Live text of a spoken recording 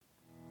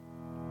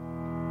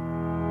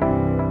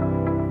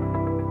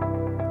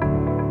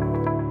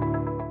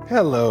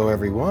Hello,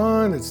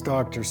 everyone. It's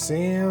Dr.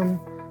 Sam.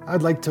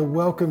 I'd like to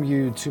welcome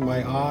you to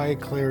my Eye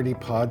Clarity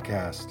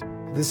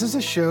podcast. This is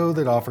a show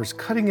that offers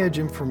cutting edge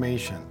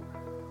information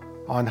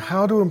on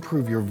how to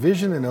improve your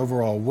vision and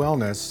overall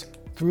wellness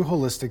through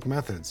holistic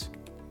methods.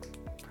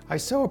 I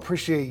so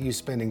appreciate you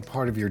spending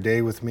part of your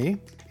day with me.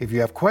 If you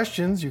have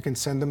questions, you can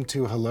send them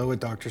to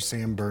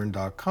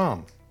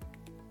hello@drsamberne.com.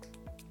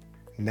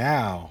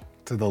 Now,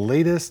 to the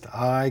latest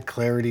Eye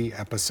Clarity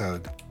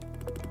episode.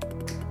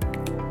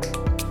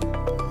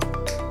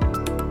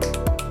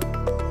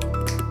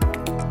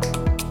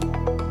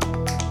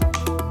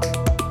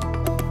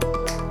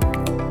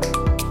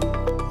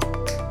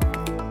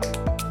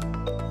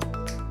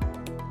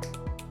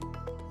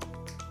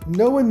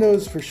 No one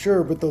knows for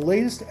sure, but the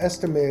latest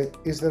estimate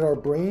is that our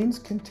brains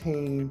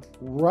contain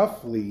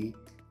roughly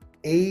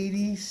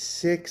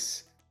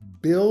 86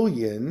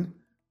 billion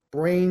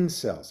brain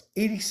cells.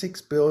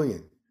 86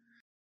 billion.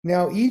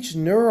 Now, each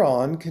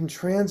neuron can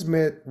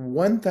transmit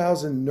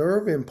 1,000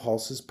 nerve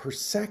impulses per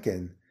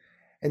second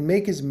and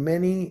make as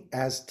many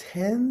as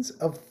tens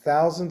of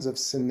thousands of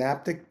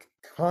synaptic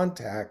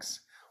contacts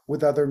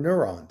with other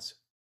neurons.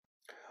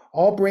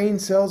 All brain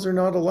cells are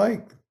not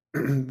alike.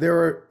 There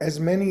are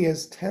as many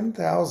as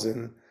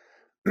 10,000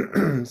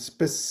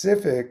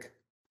 specific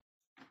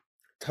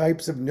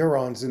types of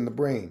neurons in the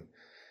brain.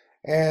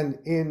 And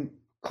in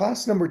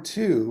class number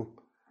 2,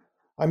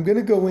 I'm going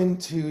to go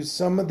into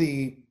some of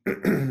the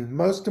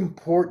most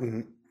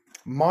important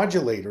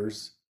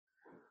modulators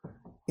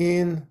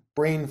in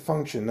brain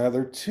function. Now,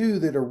 there are two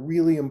that are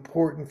really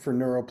important for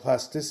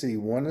neuroplasticity.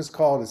 One is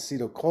called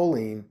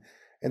acetylcholine,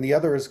 and the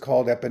other is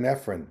called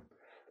epinephrine.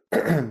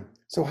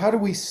 So how do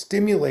we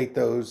stimulate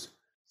those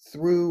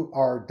through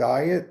our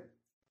diet,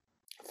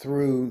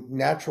 through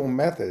natural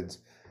methods?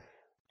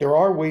 There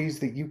are ways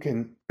that you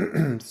can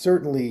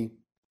certainly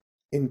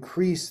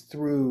increase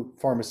through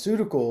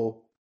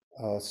pharmaceutical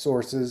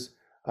sources.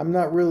 I'm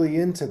not really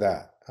into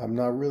that. I'm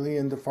not really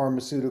into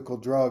pharmaceutical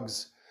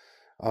drugs.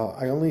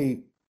 I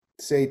only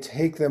say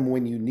take them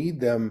when you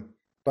need them,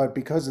 but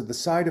because of the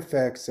side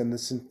effects and the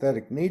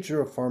synthetic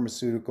nature of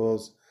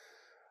pharmaceuticals,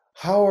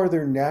 how are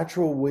there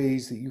natural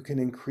ways that you can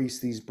increase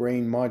these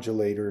brain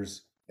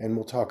modulators? And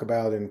we'll talk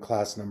about in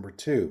class number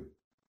 2.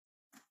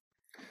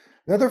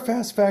 Another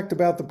fast fact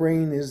about the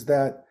brain is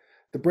that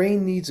the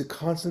brain needs a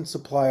constant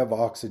supply of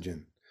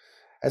oxygen.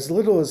 As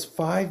little as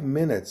 5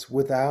 minutes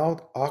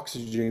without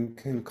oxygen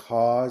can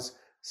cause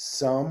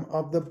some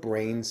of the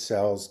brain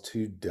cells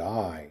to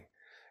die.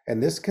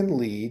 And this can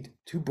lead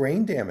to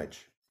brain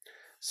damage.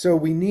 So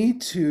we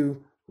need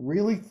to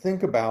really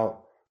think about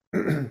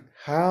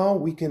how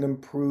we can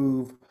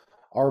improve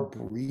our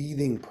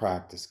breathing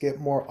practice, get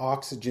more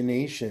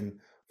oxygenation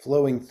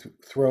flowing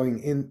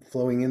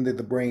into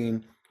the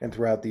brain and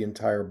throughout the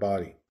entire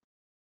body.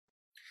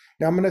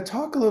 Now, I'm going to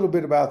talk a little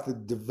bit about the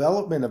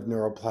development of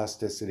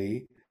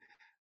neuroplasticity.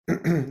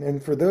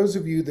 And for those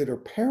of you that are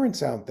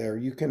parents out there,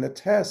 you can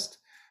attest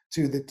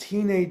to the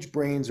teenage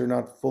brains are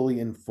not fully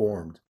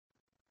informed.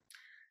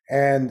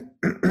 And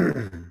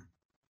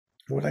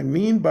what I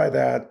mean by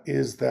that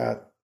is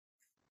that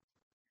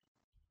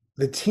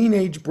the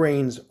teenage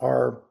brains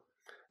are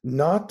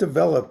not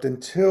developed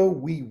until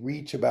we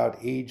reach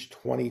about age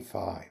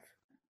 25.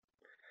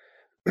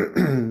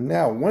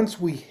 Now,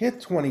 once we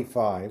hit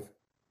 25,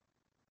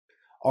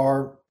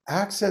 our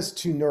access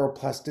to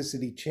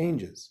neuroplasticity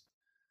changes.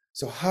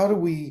 So how do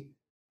we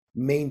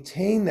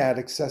maintain that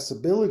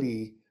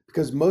accessibility?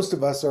 Because most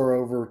of us are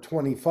over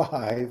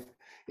 25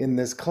 in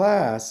this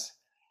class.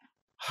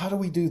 How do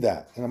we do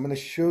that? And I'm going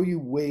to show you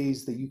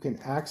ways that you can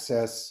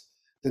access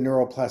the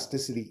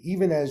neuroplasticity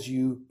even as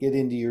you get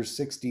into your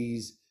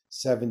 60s,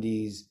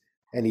 70s,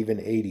 and even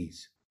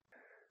 80s.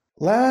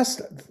 Last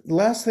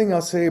thing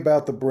I'll say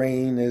about the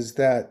brain is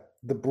that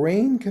the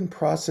brain can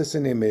process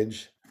an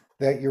image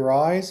that your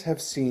eyes have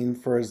seen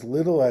for as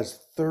little as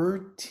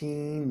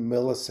 13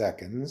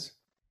 milliseconds,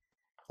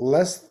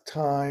 less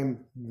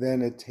time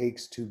than it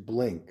takes to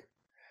blink.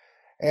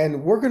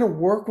 And we're going to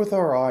work with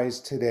our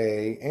eyes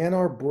today and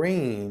our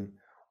brain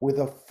with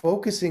a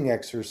focusing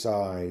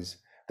exercise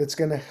that's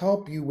going to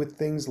help you with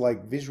things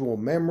like visual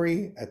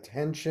memory,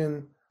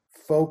 attention,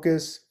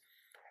 focus.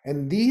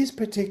 And these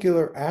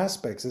particular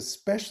aspects,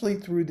 especially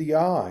through the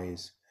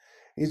eyes,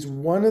 is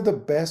one of the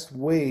best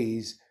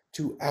ways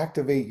to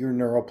activate your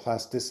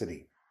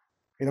neuroplasticity.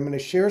 And I'm going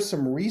to share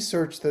some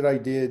research that I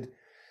did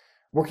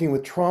working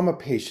with trauma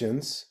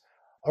patients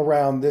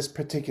around this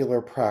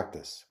particular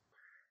practice.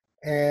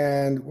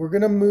 And we're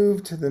going to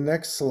move to the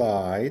next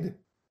slide.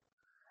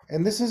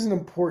 And this is an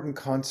important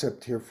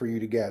concept here for you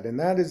to get, and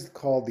that is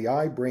called the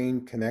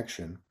eye-brain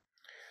connection.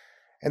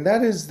 And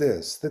that is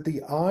this, that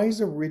the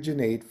eyes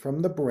originate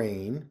from the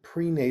brain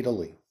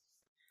prenatally.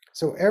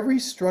 So every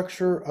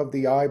structure of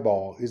the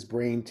eyeball is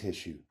brain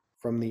tissue,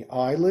 from the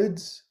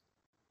eyelids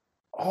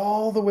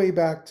all the way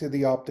back to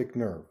the optic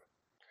nerve.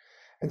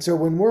 And so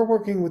when we're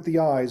working with the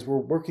eyes, we're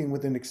working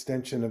with an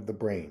extension of the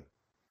brain.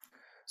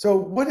 So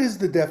what is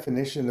the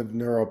definition of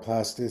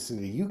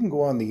neuroplasticity? You can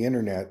go on the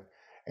internet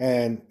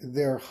and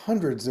there are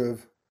hundreds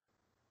of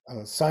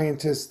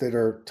scientists that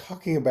are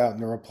talking about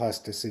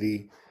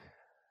neuroplasticity.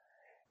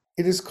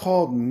 It is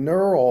called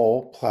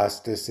neural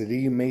plasticity.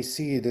 You may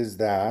see it as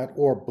that,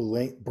 or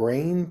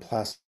brain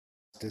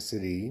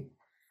plasticity.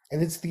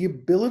 And it's the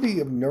ability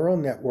of neural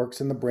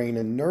networks in the brain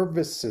and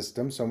nervous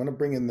system. So I'm going to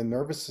bring in the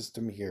nervous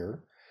system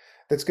here.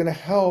 That's going to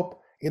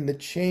help in the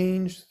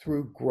change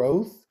through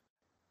growth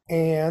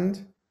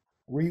and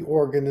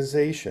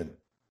reorganization.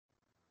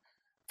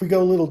 If we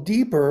go a little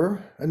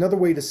deeper, another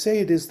way to say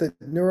it is that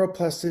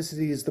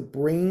neuroplasticity is the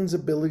brain's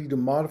ability to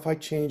modify,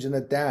 change, and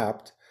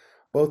adapt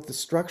both the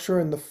structure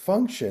and the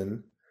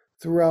function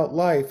throughout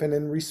life and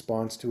in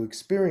response to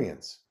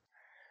experience.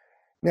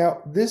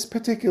 Now, this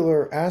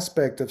particular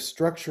aspect of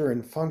structure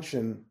and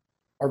function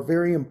are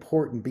very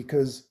important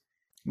because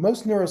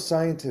most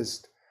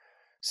neuroscientists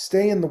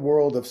stay in the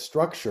world of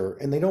structure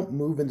and they don't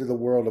move into the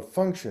world of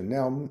function.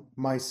 Now,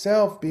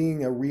 myself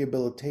being a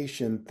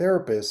rehabilitation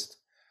therapist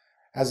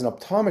as an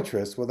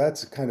optometrist, well,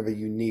 that's kind of a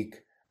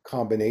unique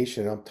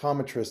combination. An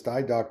optometrist,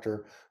 eye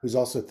doctor, who's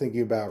also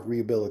thinking about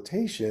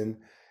rehabilitation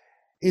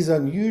is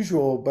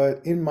unusual, but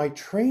in my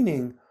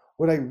training,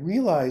 what I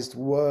realized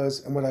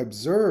was, and what I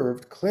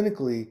observed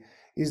clinically,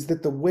 is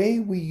that the way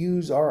we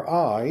use our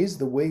eyes,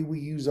 the way we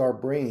use our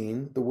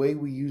brain, the way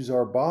we use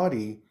our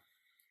body,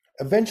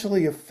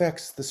 eventually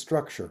affects the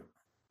structure.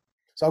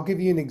 So I'll give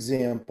you an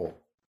example.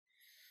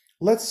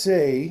 Let's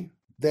say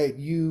that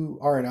you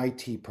are an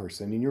IT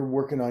person and you're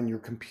working on your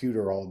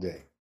computer all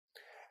day.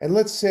 And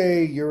let's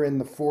say you're in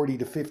the 40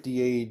 to 50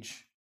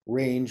 age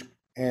range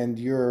and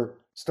you're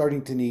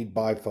starting to need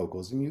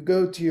bifocals, and you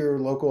go to your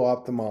local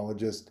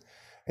ophthalmologist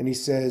and he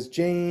says,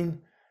 Jane,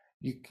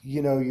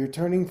 you're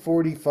turning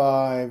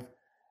 45,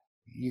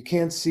 you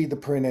can't see the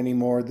print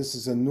anymore. This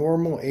is a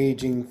normal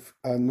aging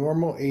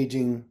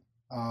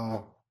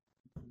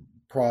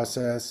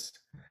process.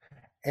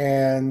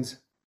 And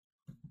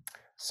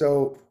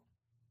so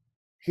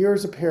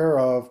here's a pair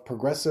of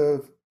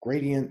progressive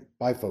gradient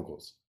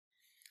bifocals.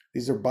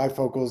 These are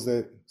bifocals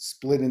that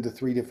split into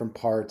 3 different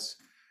parts.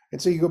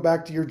 And so you go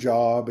back to your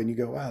job and you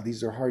go, wow,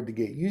 these are hard to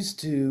get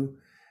used to.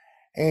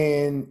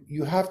 And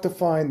you have to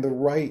find the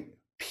right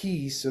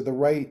piece or the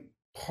right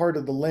part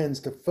of the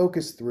lens to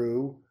focus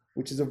through,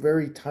 which is a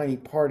very tiny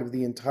part of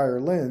the entire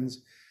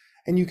lens.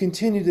 And you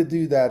continue to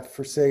do that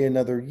for, say,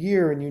 another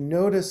year. And you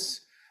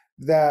notice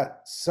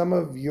that some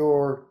of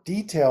your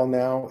detail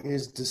now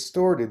is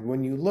distorted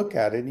when you look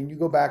at it. And you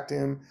go back to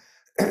him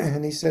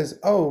and he says,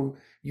 oh,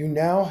 you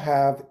now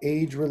have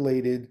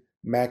age-related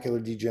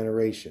macular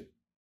degeneration.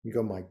 You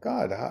go, my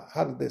God,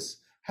 how did this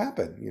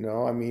happen?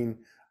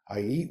 I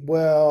eat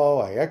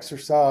well, I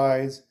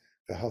exercise,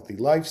 a healthy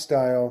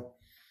lifestyle.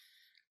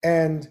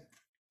 And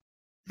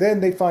then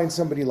they find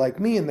somebody like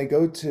me and they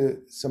go to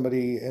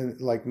somebody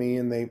like me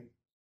and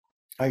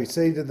I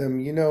say to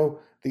them,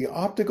 the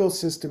optical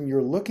system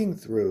you're looking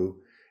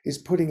through is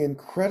putting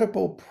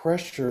incredible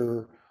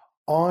pressure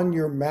on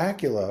your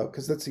macula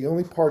because that's the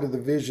only part of the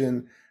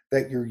vision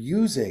that you're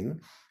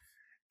using.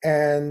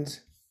 And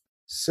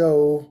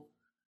so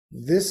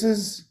this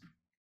is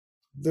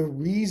the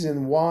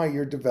reason why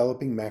you're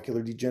developing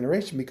macular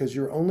degeneration, because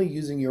you're only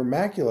using your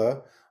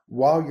macula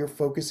while you're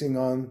focusing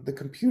on the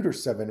computer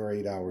 7 or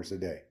 8 hours a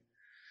day.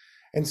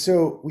 And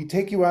so we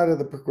take you out of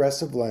the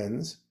progressive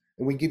lens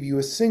and we give you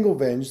a single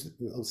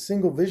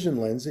vision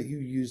lens that you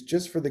use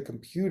just for the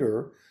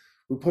computer.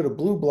 We put a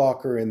blue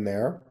blocker in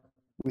there.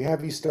 We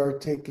have you start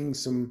taking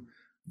some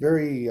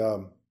very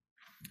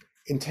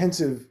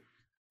intensive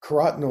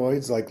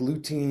carotenoids like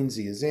lutein,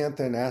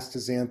 zeaxanthin,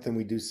 astaxanthin.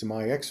 We do some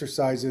eye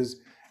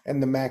exercises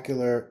and the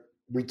macula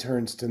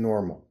returns to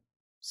normal.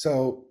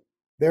 So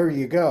there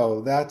you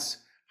go. That's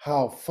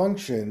how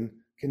function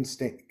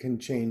can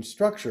change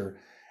structure.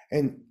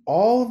 And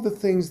all of the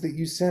things that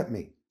you sent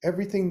me,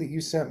 everything that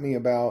you sent me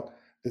about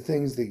the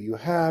things that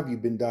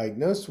you've been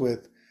diagnosed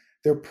with,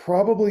 there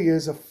probably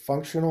is a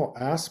functional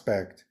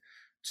aspect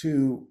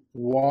to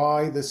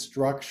why the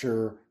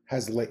structure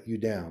has let you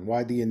down,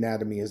 why the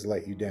anatomy has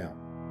let you down.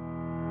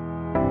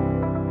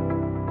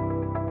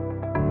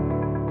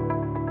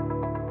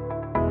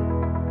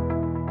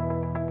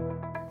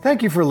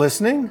 Thank you for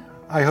listening.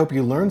 I hope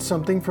you learned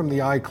something from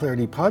the Eye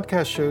Clarity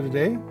podcast show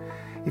today.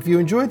 If you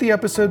enjoyed the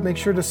episode, make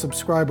sure to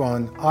subscribe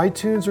on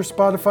iTunes or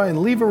Spotify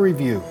and leave a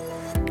review.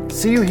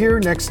 See you here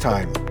next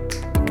time.